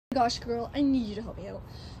gosh, girl, I need you to help me out.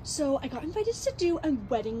 So I got invited to do a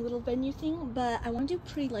wedding little venue thing, but I want to do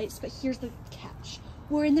pretty lights, but here's the catch.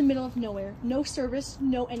 We're in the middle of nowhere. No service,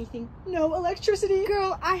 no anything, no electricity.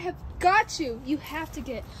 Girl, I have got you. You have to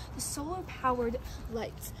get the solar powered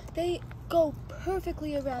lights. They go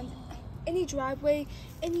perfectly around any driveway,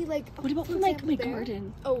 any like. What about for like my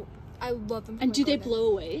garden? Oh, I love them. And do they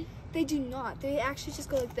blow away? They do not. They actually just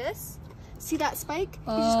go like this. See that spike?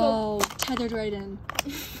 Oh, just go tethered right in.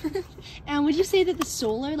 And would you say that the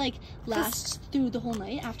solar like lasts through the whole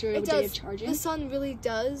night after a day of charging? The sun really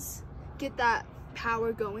does get that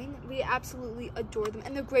power going. We absolutely adore them,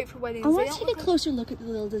 and they're great for weddings. I want to take a closer look at the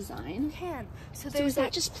little design. You can. So is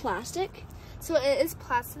that just plastic? So it is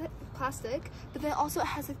plastic, but then also it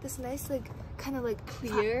has like this nice like kind of like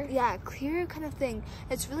clear. Clear kind of thing.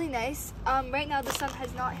 It's really nice. Right now the sun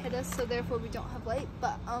has not hit us, so therefore we don't have light.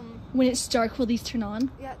 But when it's dark, will these turn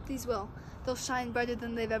on? Yeah, these will. They'll shine brighter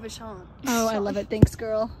than they've ever shone. Oh, I love it. Thanks,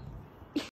 girl.